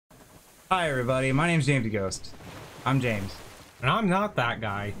Hi everybody, my name's James the Ghost. I'm James. And I'm not that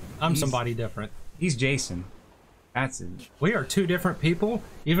guy. I'm somebody different. He's Jason. That's it. We are two different people,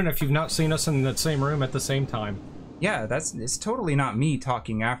 even if you've not seen us in the same room at the same time. Yeah, it's totally not me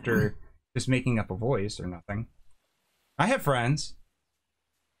talking after just making up a voice or nothing. I have friends.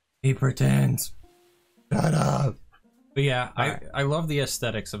 He pretends. Shut up. But yeah, I love the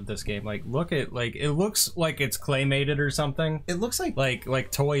aesthetics of this game. Like, look at, like, it looks like it's claymated or something. It looks like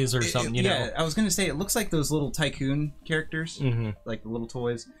toys or something, you know? Yeah, I was gonna say, it looks like those little tycoon characters. Like the little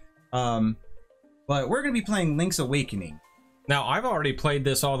toys. But we're gonna be playing Link's Awakening. Now, I've already played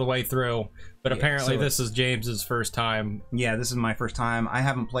this all the way through, but apparently this is James's first time. Yeah, this is my first time. I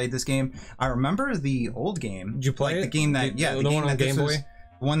haven't played this game. I remember the old game. Did you play it? The game that, the one on Game Boy?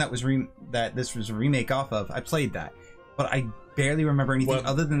 The one that was that this was a remake off of. I played that. But I barely remember anything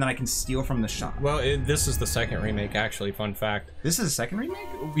other than that I can steal from the shop. Well, this is the second remake, actually. Fun fact. This is the second remake?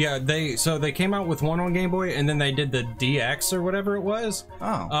 Yeah, they came out with one on Game Boy, and then they did the DX or whatever it was.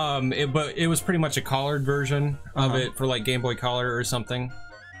 Oh. But it was pretty much a colored version of it for like Game Boy Color or something,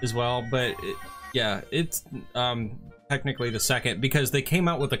 as well. But it's technically the second because they came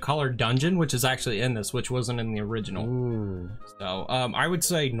out with a colored dungeon, which is actually in this, which wasn't in the original. Ooh. So I would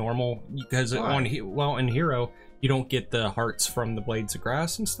say normal because in Hero. You don't get the hearts from the blades of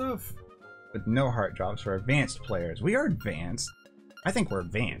grass and stuff. But no heart drops for advanced players. We are advanced. I think we're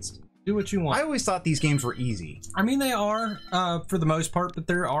advanced. Do what you want. I always thought these games were easy. I mean, they are for the most part, but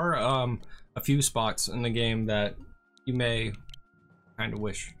there are a few spots in the game that you may kind of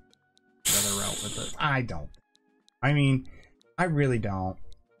wish another route with it. I don't. I mean, I really don't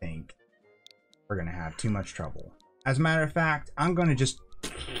think we're going to have too much trouble. As a matter of fact, I'm going to just...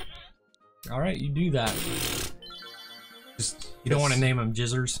 Alright, you do that. You don't want to name them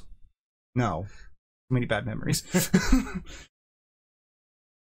Jizzers? No. Too many bad memories.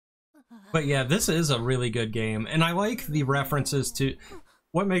 But yeah, this is a really good game. And I like the references to...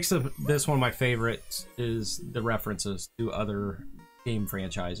 What makes this one of my favorites is the references to other game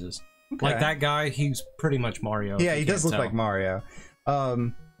franchises. Okay. Like that guy, he's pretty much Mario. Yeah, he does look like Mario.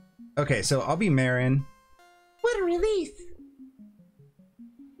 Okay, so I'll be Marin. What a relief.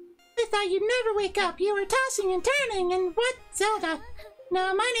 I thought you'd never wake up. You were tossing and turning and what, Zelda?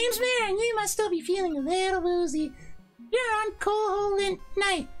 No, my name's Marin. You must still be feeling a little woozy. You're on Callin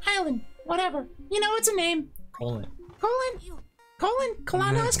Island. Whatever. You know, it's a name. Callin.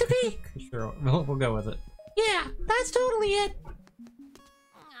 Colonoscopy? Sure, we'll go with it. Yeah, that's totally it.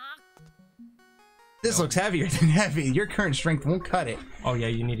 This looks heavier than heavy. Your current strength won't cut it. Oh yeah,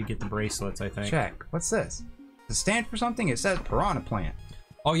 you need to get the bracelets, I think. Check. What's this? Does it stand for something? It says piranha plant.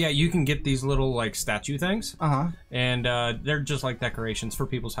 Oh yeah, you can get these little like statue things. And they're just like decorations for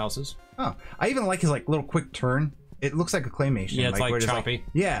people's houses. Oh, I even like his like little quick turn. It looks like a claymation. Yeah, it's like choppy. Like,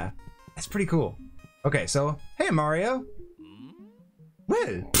 yeah, that's pretty cool. Okay, so hey Mario.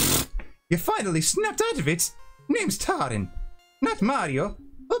 Well, you finally snapped out of it. Name's Tarin, not Mario.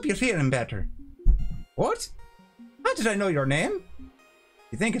 Hope you're feeling better. What? How did I know your name?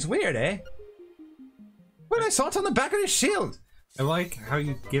 You think it's weird, eh? Well, I saw it on the back of his shield. I like how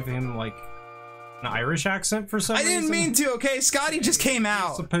you give him like an Irish accent for some reason. I didn't mean to, okay? Scotty just came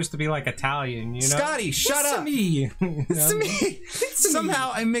out. It's supposed to be like Italian, you know? Scotty, shut up. Me. It's me.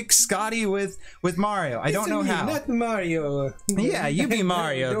 Somehow I mix Scotty with Mario. I don't know how. Not Mario. Yeah, you be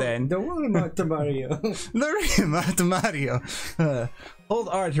Mario then. The one not Mario. The not Mario. Hold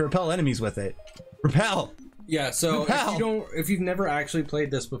R to repel enemies with it. Repel. Yeah, so if you've never actually played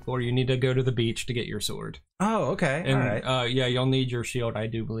this before, you need to go to the beach to get your sword. Oh, okay. And, all right. Yeah, you'll need your shield, I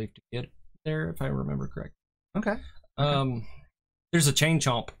do believe, to get there, if I remember correct. Okay. There's a chain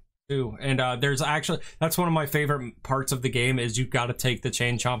chomp too, and there's actually that's one of my favorite parts of the game is you've got to take the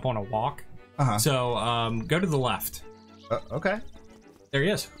chain chomp on a walk. So go to the left. Okay. There he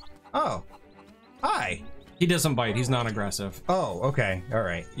is. Oh. Hi. He doesn't bite. He's non-aggressive. Oh, okay. All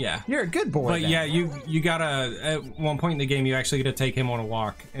right. Yeah. You're a good boy. But then. yeah, you gotta at one point in the game you actually get to take him on a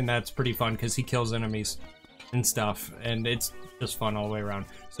walk, and that's pretty fun because he kills enemies and stuff, and it's just fun all the way around.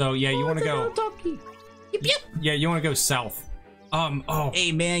 So yeah, you want to go. Yeah, you want to go south.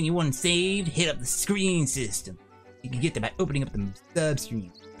 Hey man, you want saved? Hit up the screen system. You can get that by opening up the subscreen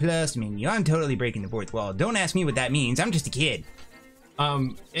plus menu. I'm totally breaking the fourth wall. Don't ask me what that means. I'm just a kid.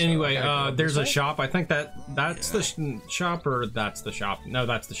 Anyway, there's a shop. I think that's the shop, or that's the shop. No,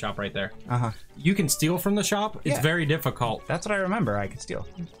 that's the shop right there. You can steal from the shop. It's very difficult. That's what I remember. I could steal.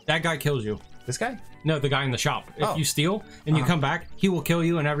 That guy kills you. This guy? No, the guy in the shop. If you steal and you come back, he will kill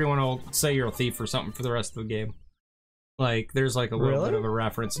you, and everyone will say you're a thief or something for the rest of the game. Like, there's like a little bit of a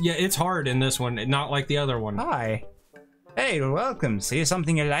reference. Yeah, it's hard in this one, not like the other one. Hi. Hey, welcome. See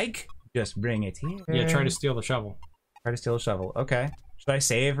something you like? Just bring it here. Yeah, try to steal the shovel. Try to steal a shovel. Okay. Should I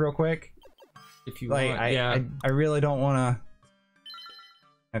save real quick? If you Like, want, yeah. I really don't want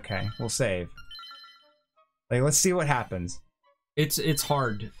to. Okay, we'll save. Like, let's see what happens. It's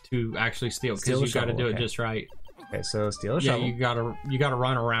hard to actually steal Steal because the you got to shovel, do it okay. just right. Okay, so steal a Yeah, shovel. you gotta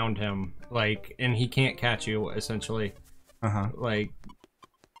run around him, like, and he can't catch you essentially. Like,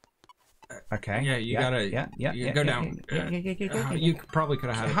 Okay. yeah, you gotta go down. You probably could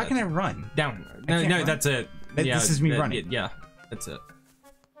have had it. How can I run? Down? can't No, run. that's it. Yeah, This is me running. Yeah, that's it.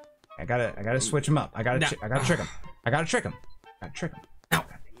 I gotta switch him up. I gotta trick him. I gotta trick him. No.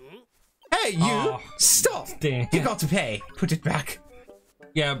 Hey, you! Oh, Stop! damn. You got to pay. Put it back.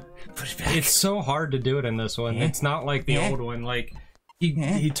 Yeah, Put it back. it's so hard to do it in this one. Yeah. It's not like the Yeah. old one. Like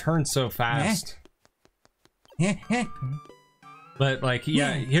Yeah. he turns so fast. Yeah. But like,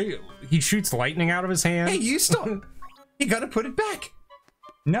 yeah, he shoots lightning out of his hand. Hey, you stop! You gotta put it back.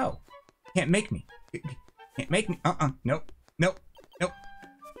 No, can't make me. Can't make me. Nope.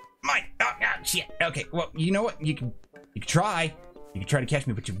 Mine. Oh, shit. Okay. Well, you know what? You can try. You can try to catch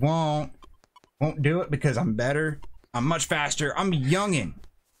me, but you won't. Won't do it because I'm better. I'm much faster. I'm a youngin.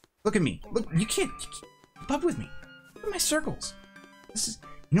 Look at me. Look, you can't keep up with me. Look at my circles. This is.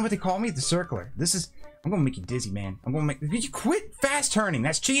 You know what they call me? The circler. This is. I'm gonna make you dizzy, man. I'm gonna make you quit fast turning.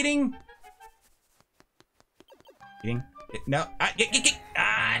 That's cheating. Cheating. No.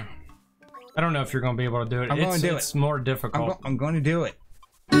 I don't know if you're gonna be able to do it. I'm gonna do it's more difficult. I'm going to do it.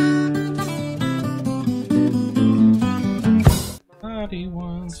 Somebody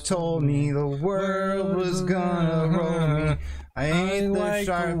once Told me the world was gonna roll me. I ain't the like to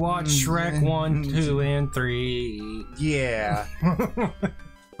sharp watch Shrek 1, 2, and 3. Yeah.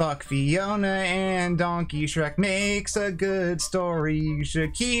 Fuck Fiona and Donkey. Shrek makes a good story. You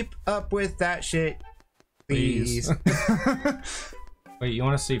should keep up with that shit, please. Wait, you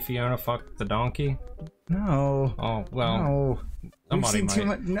want to see Fiona fuck the donkey? No. Oh, well, No. We've somebody seen too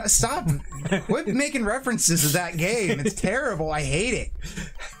might. much. No, stop. Quit making references to that game. It's terrible. I hate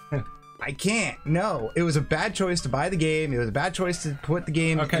it. I can't. No. It was a bad choice to buy the game. It was a bad choice to put the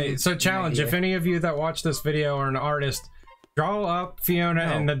game. Okay, so challenge. If any of you that watch this video are an artist, draw up Fiona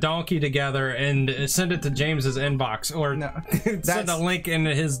and the donkey together and send it to James's inbox, or send a link in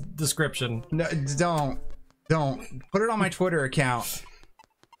his description. No, don't put it on my Twitter account.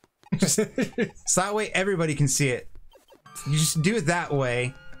 So that way everybody can see it. You just do it that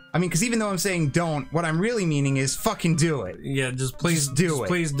way. I mean, because even though I'm saying don't, what I'm really meaning is fucking do it. Yeah, just please do it.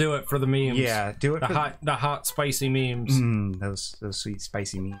 Please do it for the memes. Yeah, do it. The hot spicy memes. Those sweet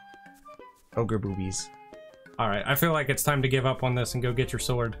spicy memes. Ogre boobies. All right, I feel like it's time to give up on this and go get your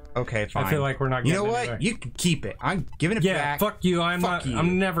sword. Okay, fine. I feel like we're not You getting know what? anywhere. You can keep it. I'm giving it Yeah, back. fuck you. I'm Fuck not. you.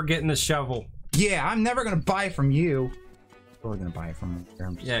 I'm never getting the shovel. Yeah, I'm never gonna buy from you. We're gonna buy from.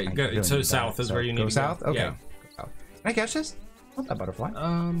 Yeah, go so south is where you need to go. Go south. Okay. Yeah. Go south. Can I catch this? What's that butterfly?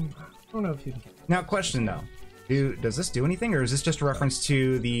 I don't know if you can. Now, question though. Does this do anything, or is this just a reference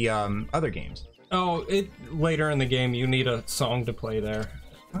to the other games? Oh, later in the game you need a song to play there.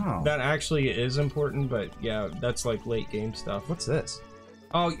 Oh. That actually is important, but yeah, that's like late game stuff. What's this?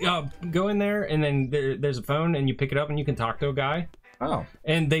 Oh, go in there and then there's a phone and you pick it up and you can talk to a guy. Oh.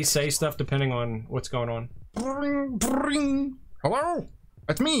 And they say stuff depending on what's going on. Bring, bring. Hello?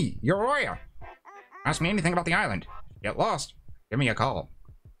 It's me, your lawyer. Ask me anything about the island. Get lost? Give me a call.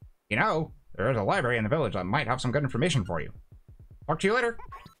 You know, there is a library in the village that might have some good information for you. Talk to you later.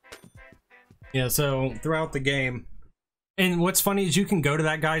 Yeah, so throughout the game. And what's funny is you can go to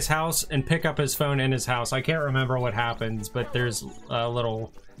that guy's house and pick up his phone in his house. I can't remember what happens, but there's a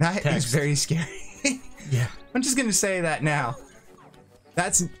little That text. is very scary. Yeah. I'm just gonna say that now.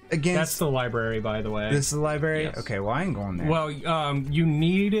 That's against... That's the library, by the way. This is the library? Yes. Okay, well, I ain't going there. Well, you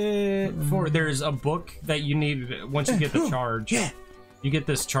need it for... There's a book that you need once you get the charge. Yeah. You get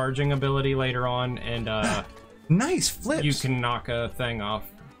this charging ability later on, and Nice flips. you can knock a thing off.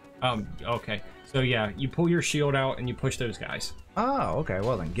 Okay. So yeah, you pull your shield out and you push those guys. Oh, okay.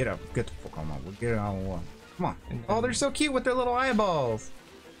 Well then, get the fuck on. We'll get it on. Come on. Oh, they're so cute with their little eyeballs.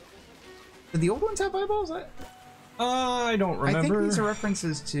 Did the old ones have eyeballs? I don't remember. I think these are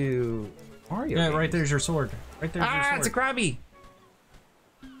references to Mario. Yeah, games. right there's your sword. Right there's your sword. It's a Krabby.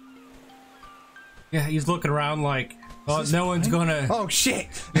 Yeah, he's looking around like, oh, no one's gonna... Oh shit.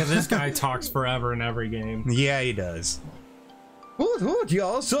 Yeah, this guy talks forever in every game. Yeah, he does.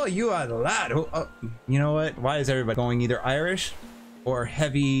 Y'all saw you are the lad. You know what? Why is everybody going either Irish or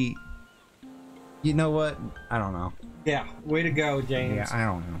heavy? You know what? I don't know. Yeah, way to go, James. Yeah, I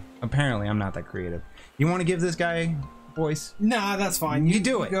don't know. Apparently, I'm not that creative. You want to give this guy a voice? Nah, that's fine. You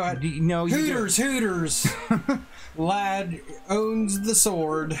do it. Go ahead. No, you do it. Hooters. Lad owns the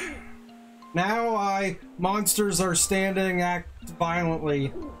sword. Now monsters are standing, act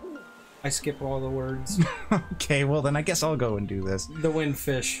violently. I skip all the words. Okay, well then I guess I'll go and do this. The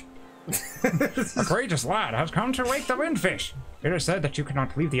windfish. A courageous lad has come to wake the windfish. It is said that you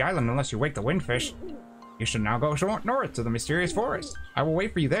cannot leave the island unless you wake the windfish. You should now go north to the mysterious forest. I will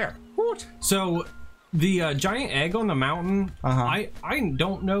wait for you there. What? So, the giant egg on the mountain, I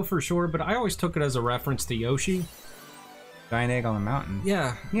don't know for sure, but I always took it as a reference to Yoshi. Giant egg on the mountain.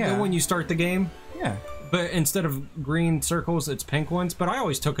 Yeah. Yeah. When you start the game. Yeah. But instead of green circles, it's pink ones. But I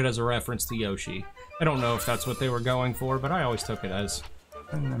always took it as a reference to Yoshi. I don't know if that's what they were going for, but I always took it as.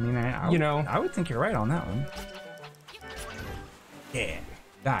 I mean, I would think you're right on that one. Yeah.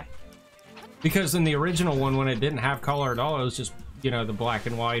 Die. Because in the original one, when it didn't have color at all, it was just, you know, the black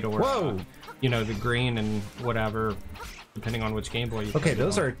and white or, you know, the green and whatever, depending on which Game Boy you Okay,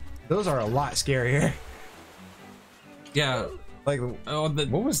 those are a lot scarier. Yeah. Like,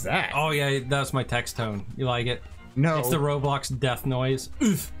 what was that? Oh, yeah, that's my text tone. You like it? No. It's the Roblox death noise.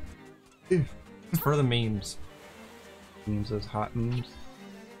 Oof. Oof. It's for the memes. Memes, those hot memes.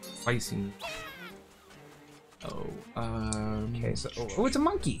 Spicy. Oh, okay, so oh, it's a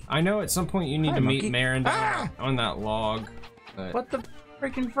monkey. I know at some point you need to monkey. meet Marin on that log. But what the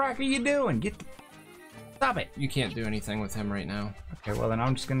freaking frack are you doing? Stop it! You can't do anything with him right now. Okay, well then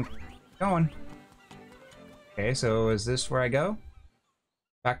I'm just gonna keep going. Okay, so is this where I go?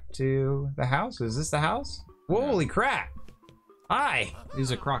 Back to the house? Is this the house? Holy crap! Hi!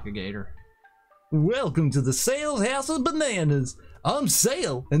 He's a crocagator. Welcome to the Sales House of Bananas. I'm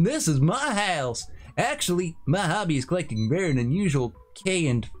Sale, and this is my house. Actually, my hobby is collecting rare and unusual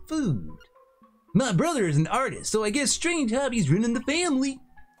canned food. My brother is an artist, so I guess strange hobbies run in the family.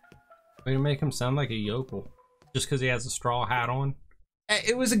 Way to make him sound like a yokel. Just because he has a straw hat on?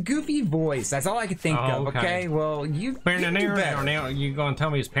 It was a goofy voice. That's all I could think of, okay? Well, you do better. Now you gonna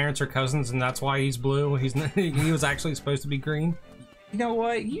tell me his parents are cousins and that's why he's blue? He was actually supposed to be green? You know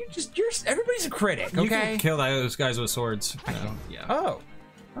what? Everybody's a critic, okay? You can kill those guys with swords. No, yeah. Oh.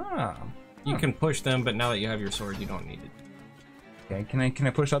 You can push them, but now that you have your sword, you don't need it. Okay, can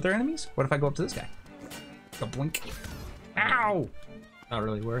I push other enemies? What if I go up to this guy? Go blink. Ow! Not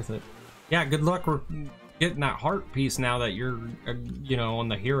really worth it. Yeah, good luck with getting that heart piece now that you're, you know, on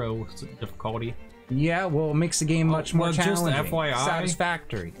the hero difficulty. Yeah, well, it makes the game much more challenging. Just FYI,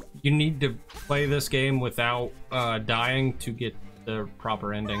 satisfactory. You need to play this game without dying to get the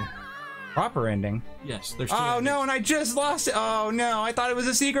proper ending. Proper ending? Yes, there's two endings. No, and I just lost it. Oh no, I thought it was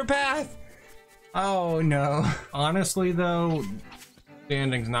a secret path. Oh no. Honestly though, the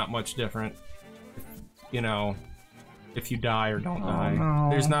ending's not much different. You know, if you die or don't die. No.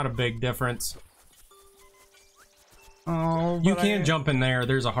 There's not a big difference. Oh, you can jump in there.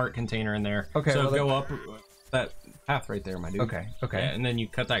 There's a heart container in there. Okay. So go up that path right there, my dude. Okay, okay. Yeah, and then you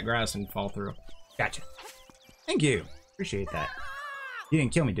cut that grass and fall through. Gotcha. Thank you. Appreciate that. You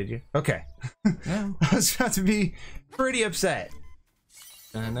didn't kill me, did you? Okay. Yeah. I was about to be pretty upset.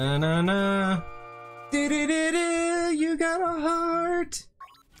 Na na na na. You got a heart.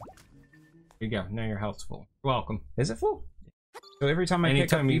 Here you go. Now your health's full. You're welcome. Is it full? So every time I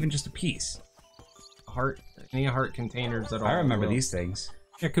pick up even just a piece. Heart. Any heart containers at all. I remember these things.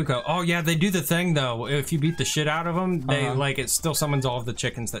 Yeah, Kuko. Oh yeah, they do the thing though. If you beat the shit out of them, they like it still summons all of the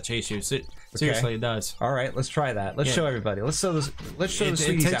chickens that chase you. So seriously, it does. All right, let's try that. Let's show everybody. Let's show this. Let's show the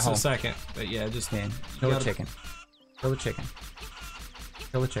sweeties at home. It takes a second, but yeah, just kill the chicken. Kill the chicken.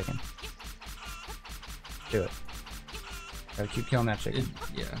 Kill the chicken. Do it. Gotta keep killing that chicken.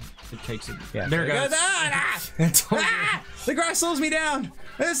 It takes it. Yeah. There it goes. The grass slows me down.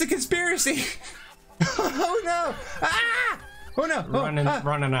 It's a conspiracy. Oh no! Ah! Oh no!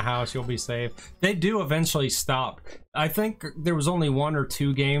 Run in a house, you'll be safe. They do eventually stop. I think there was only 1 or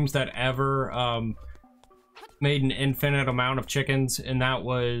 2 games that ever made an infinite amount of chickens, and that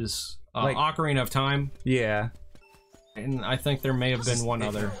was like, Ocarina of Time. Yeah. And I think there may have been one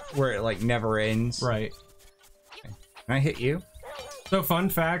other. Where it like never ends. Right. Okay. Can I hit you? So fun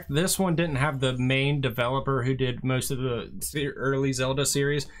fact, this one didn't have the main developer who did most of the early Zelda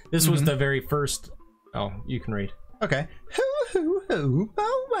series. This was the very first... Oh, you can read. Okay. Hoo-hoo-hoo,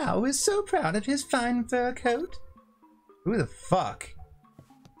 Bow Wow is so proud of his fine fur coat. Who the fuck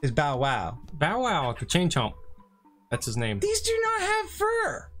is Bow Wow? Bow Wow, the chain chomp. That's his name. These do not have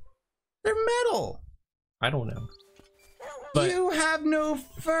fur. They're metal. I don't know. But you have no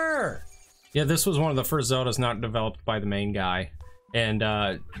fur. Yeah, this was one of the first Zeldas not developed by the main guy. And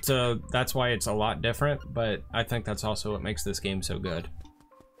so that's why it's a lot different, but I think that's also what makes this game so good.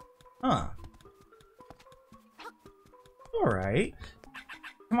 Huh. Alright.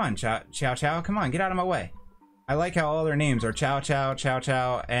 Come on, Chow Chow. Come on, get out of my way. I like how all their names are Chow Chow, Chow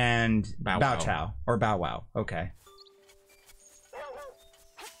Chow, and Bow Bow Wow. Chow. Or Bow Wow. Okay.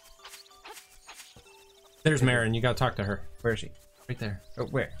 There's Marin. You gotta talk to her. Where is she? Right there. Oh,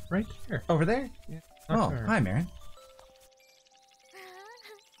 where? Right there. Over there? Talk Oh, to her. hi, Marin.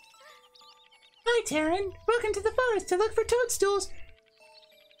 Hi, Taryn. Welcome to the forest to look for toadstools.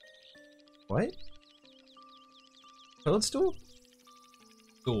 What? Toadstool?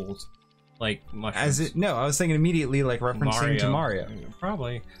 Stools. Like mushrooms. As it? No, I was thinking immediately like referencing to Mario.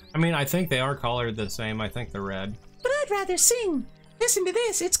 Probably. I mean, I think they are colored the same. I think they're red. But I'd rather sing. Listen to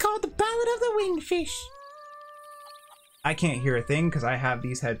this. It's called The Ballad of the Winged Fish. I can't hear a thing because I have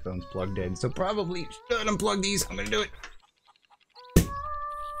these headphones plugged in, so probably should unplug these. I'm gonna do it.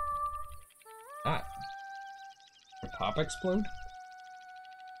 That. A pop explode?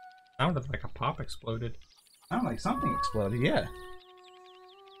 Sounded like a pop exploded. Sound like something exploded. Yeah.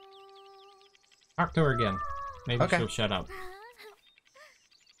 Talk to her again. Maybe Okay. she'll shut up.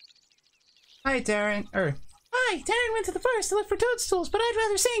 Hi, Taryn. Hi, Taryn went to the forest to look for toadstools, but I'd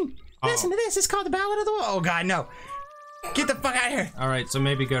rather sing. Listen to this. It's called The Ballad of the Wall. Oh God, no! Get the fuck out of here! Alright, so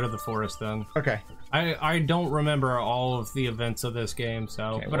maybe go to the forest then. Okay. I don't remember all of the events of this game,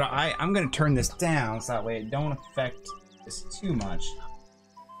 so... Okay, but I'm gonna turn this down so that way it don't affect this too much.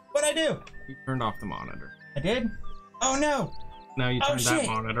 What'd I do? You turned off the monitor. I did? Oh no! Now you Oh, turned that shit.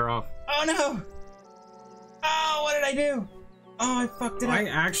 monitor off. Oh no! Oh, what did I do? Oh, I fucked it up. I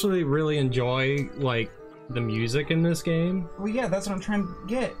actually really enjoy, like, the music in this game. Well, yeah, that's what I'm trying to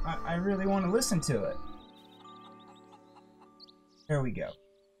get. I really want to listen to it. There we go.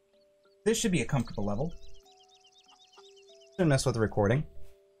 This should be a comfortable level. Don't mess with the recording.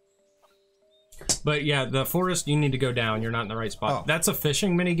 But yeah, the forest, you need to go down. You're not in the right spot. Oh. That's a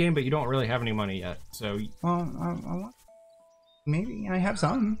fishing minigame, but you don't really have any money yet. So Well, maybe I have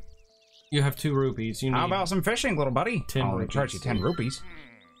some. you have 2 rupees. You need... How about some fishing, little buddy? 10 I'll rupees. charge you 10 rupees.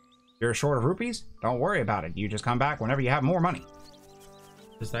 You're short of rupees? Don't worry about it. You just come back whenever you have more money.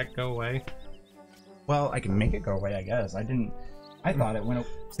 Does that go away? Well, I can make it go away, I guess. I thought it went.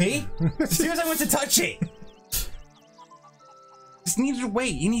 See? As soon as I went to touch it, just needed to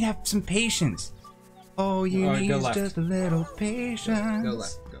wait. You need to have some patience. Oh, you Alright, need go is left. just a little patience. Go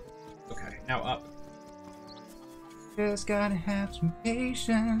left. Go. Okay, now up. Just gotta have some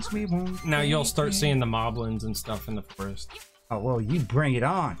patience. We won't. Now you'll break start it. seeing the moblins and stuff in the forest. Oh well, you bring it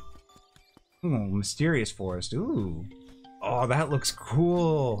on. Ooh, mysterious forest. Ooh. Oh, that looks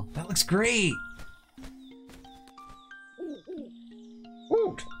cool. That looks great.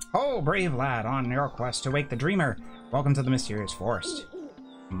 Woot! Oh, brave lad, on your quest to wake the dreamer. Welcome to the mysterious forest.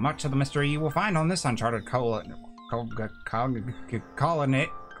 Much of the mystery you will find on this uncharted Callin. I'm calling it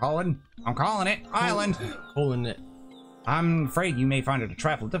island. Pulling it. I'm afraid you may find it a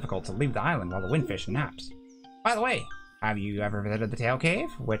trifle difficult to leave the island while the windfish naps. By the way, have you ever visited the Tail Cave,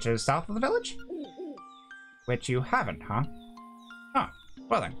 which is south of the village? Which you haven't, huh? Huh.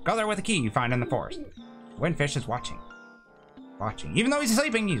 Well then, go there with the key you find in the forest. The windfish is watching. Even though he's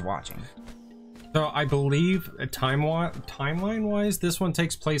sleeping, he's watching. So I believe timeline-wise, this one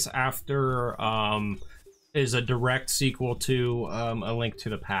takes place after is a direct sequel to A Link to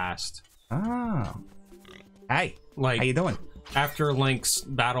the Past. Oh. Hey, Like how you doing? after Link's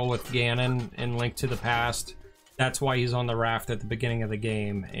battle with Ganon in Link to the Past, that's why he's on the raft at the beginning of the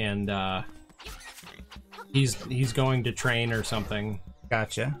game, and he's going to train or something.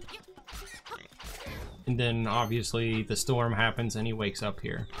 Gotcha. And then obviously the storm happens and he wakes up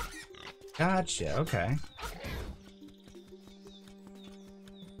here. Gotcha, okay.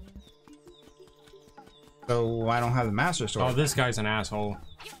 So I don't have the Master Sword. Oh, this guy's an asshole.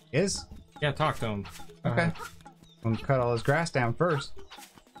 Is? Yeah, talk to him. Okay. I'm gonna cut all his grass down first.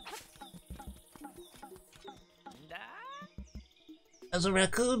 As a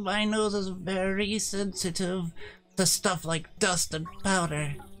raccoon, my nose is very sensitive to stuff like dust and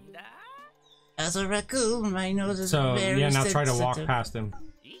powder. As a raccoon, my nose is So very yeah, now sensitive. try to walk past him.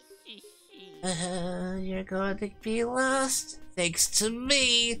 You're going to be lost, thanks to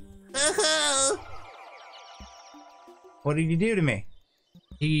me. What did you do to me?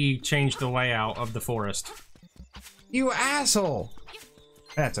 He changed the layout of the forest. You asshole!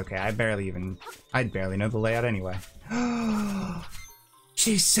 That's okay, I'd barely know the layout anyway.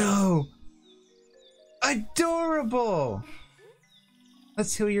 She's so adorable!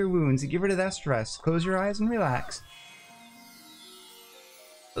 Let's heal your wounds and get rid of that stress. Close your eyes and relax.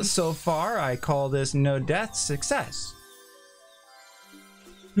 So far, I call this no death success.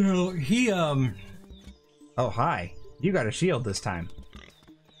 No, he Oh, hi. You got a shield this time.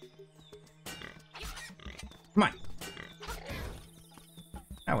 Come on.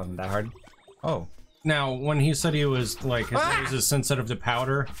 That wasn't that hard. Oh. Now, when he said he was like his nose is sensitive to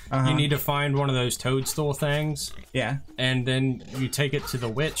powder, you need to find one of those toadstool things. Yeah. And then you take it to the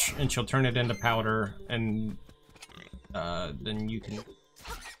witch, and she'll turn it into powder, and then you can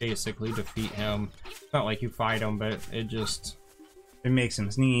basically defeat him. It's not like you fight him, but it makes him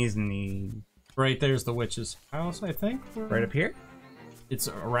sneeze, and he... Right there's the witch's house, I think. Right up here? It's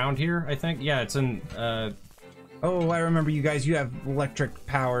around here, I think. Yeah, it's in. Oh, I remember you guys. You have electric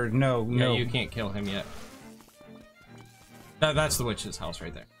power. No, Yeah, no. you can't kill him yet. That's the witch's house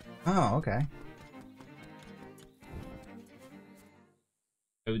right there. Oh, okay.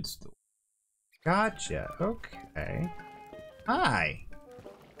 Toadstool. Gotcha. Okay. Hi.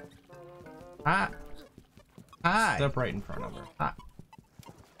 Hi. Hi. Step right in front of her. Hi.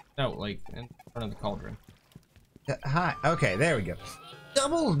 No, like in front of the cauldron. Hi. Okay, there we go.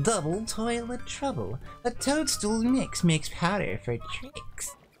 Double, double toilet trouble. A toadstool mix makes powder for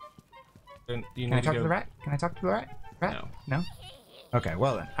tricks. Then you Can I need talk go... to the rat? Can I talk to the rat? No. No? Okay,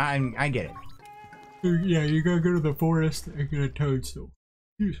 well then. I get it. Yeah, you gotta go to the forest and get a toadstool.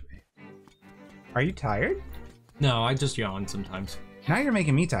 Excuse me. Are you tired? No, I just yawn sometimes. Now you're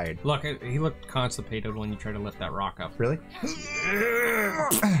making me tired. Look, he looked constipated when you tried to lift that rock up. Really?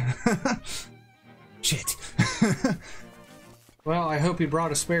 Shit. Well, I hope he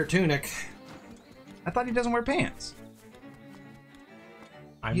brought a spare tunic. I thought he doesn't wear pants.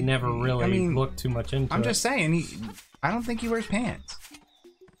 I've never really looked too much into it. I'm just saying, I don't think he wears pants.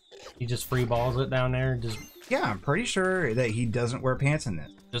 He just free balls it down there, Yeah, I'm pretty sure that he doesn't wear pants in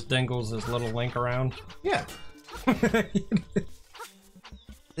this. just dingles his little link around. Yeah.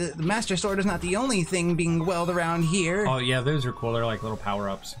 The Master Sword is not the only thing being welled around here. Oh yeah, those are cool. They're like little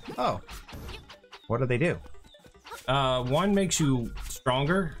power-ups. Oh. What do they do? One makes you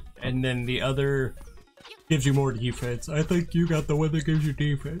stronger, and then the other gives you more defense. I think you got the one that gives you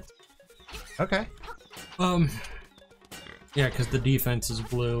defense. Okay. Yeah, because the defense is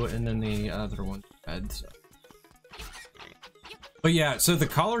blue, and then the other one's red. So. But yeah, so the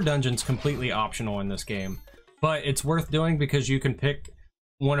collar dungeon's completely optional in this game, but it's worth doing because you can pick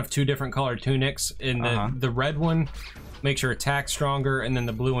one of two different colored tunics, and the red one makes your attack stronger, and then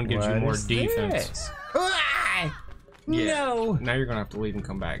the blue one gives you more defense. This? Yeah. No. Now you're gonna have to leave and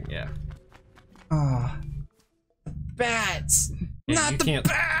come back. Yeah. Oh. Bats. Yeah, Not the You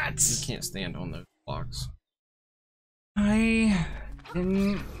bats. can't stand on those blocks. I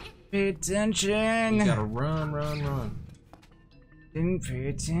didn't pay attention. You gotta run. Didn't pay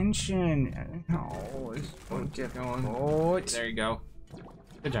attention. Oh, it's so difficult. There you go.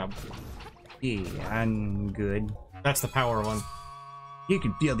 Good job. Yeah, I'm good. That's the power one. You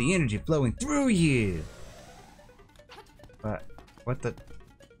can feel the energy flowing through you. But what the?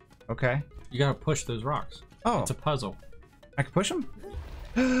 Okay. You gotta push those rocks. Oh, It's a puzzle. I can push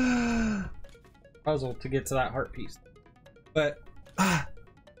them. Puzzle to get to that heart piece. But I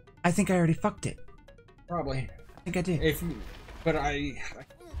think I already fucked it. probably I think I did. but I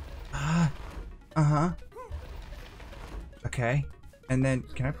Okay. And then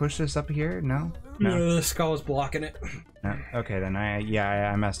can I push this up here? No. No. the skull is blocking it. No. Okay, then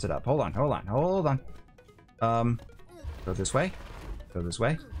I messed it up. Hold on. Go this way. Go this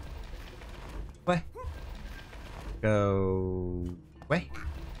way. Way. Go way.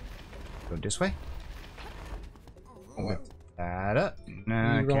 Go this way. Lift that up. You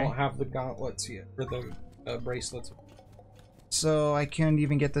Okay. don't have the gauntlets yet, or the bracelets. So I can't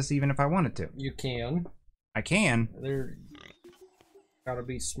even get this even if I wanted to. You can. I can. They're gotta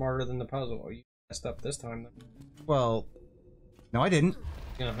be smarter than the puzzle. You messed up this time. Well, no, I didn't.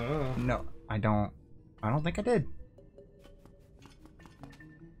 Uh-huh. No, I don't think I did.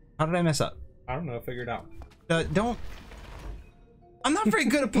 How did I mess up? I don't know. Figure it out. Don't. I'm not very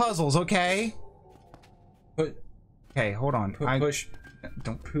good at puzzles. Okay. Okay, hold on. Push.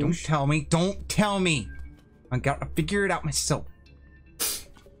 Don't tell me. Don't tell me. I gotta figure it out myself. Figure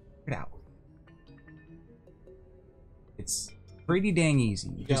it out. It's pretty dang easy.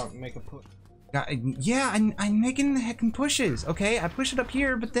 You just make a push. yeah, I'm making the heckin' pushes. Okay, I push it up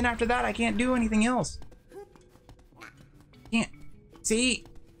here, but then after that, I can't do anything else. Can't. See?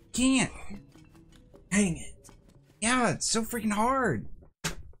 Can't. Dang it. Yeah, it's so freaking hard.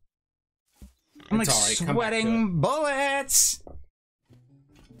 I'm It's like all right, come back to sweating bullets.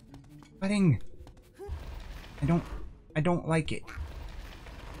 Sweating. I don't like it.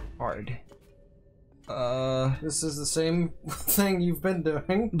 Hard. This is the same thing you've been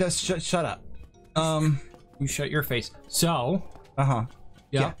doing. Just shut up. You shut your face. So. Uh-huh.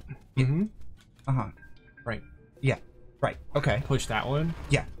 Yeah. Mm-hmm. Uh-huh. Right. Yeah. Right. Okay. Push that one.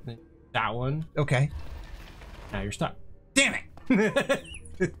 Yeah. That one. Okay. Now you're stuck. Damn it.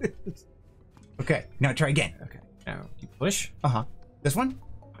 Okay, now try again. Okay. Now you push. Uh-huh. This one?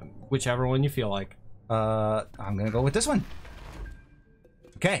 Whichever one you feel like. I'm gonna go with this one.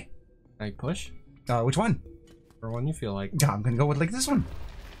 Okay. Now you push. Which one? Whichever one you feel like. I'm gonna go with like this one.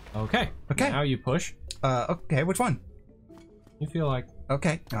 Okay. Okay. Now you push. Okay, which one? You feel like.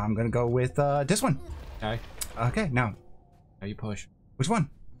 Okay, I'm gonna go with this one. Okay. Okay, now Now you push. which one?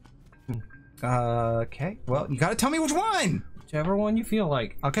 Okay, well, you gotta tell me which one. Whichever one you feel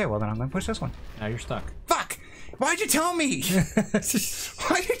like. Okay, well then I'm gonna push this one. Now you're stuck. Fuck! Why'd you tell me?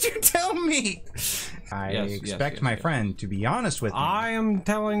 Why did you tell me? I expect my friend to be honest with me. I am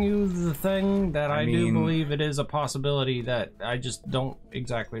telling you the thing that I do believe it is a possibility that I just don't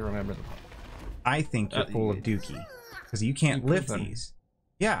exactly remember the. I think you're full of dookie because you can't lift pooping. these.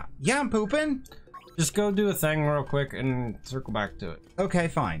 Yeah, I'm pooping. Just go do a thing real quick and circle back to it. Okay,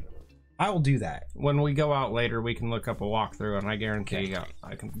 fine. I will do that. When we go out later, we can look up a walkthrough, and I guarantee you,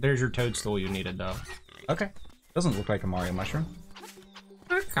 there's your toadstool you needed, though. Okay. Doesn't look like a Mario mushroom.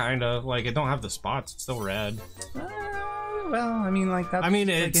 Kind of. Like, it don't have the spots. It's still red. Well, I mean, like that. I mean,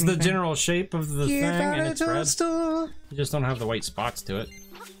 it's the general shape of the thing, and it's red. Toadstool. You just don't have the white spots to it.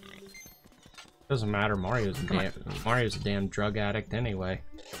 Doesn't matter. Mario's a damn drug addict anyway.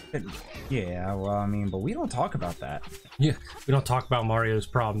 Yeah, well, I mean, but we don't talk about that. Yeah, we don't talk about Mario's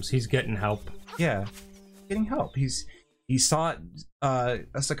problems. He's getting help. Yeah, getting help. He sought a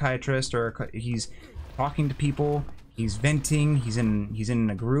psychiatrist, or he's talking to people. He's venting. He's in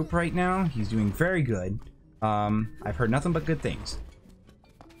a group right now. He's doing very good. I've heard nothing but good things.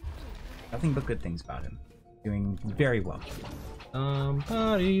 Nothing but good things about him. Doing very well.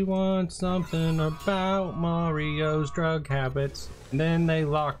 Somebody wants something about Mario's drug habits. And then they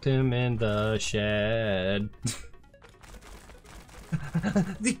locked him in the shed.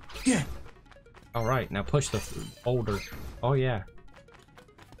 Yeah. All right, now push the boulder. Oh yeah.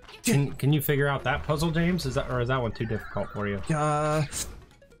 Can you figure out that puzzle, James? Is that one too difficult for you?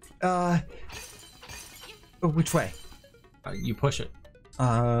 Which way? You push it.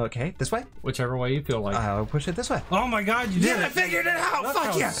 Okay, this way? Whichever way you feel like. I'll push it this way. Oh my God, you did it! I figured it out! Look Fuck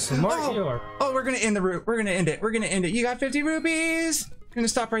how yeah! smart you are. Oh, we're gonna end the route. We're gonna end it. We're gonna end it. You got 50 rupees. We're gonna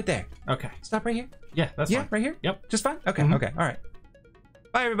stop right there. Okay. Stop right here. Yeah, that's fine. Right here. Yep. Just fine. Okay. Mhm. Okay. All right.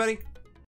 Bye, everybody.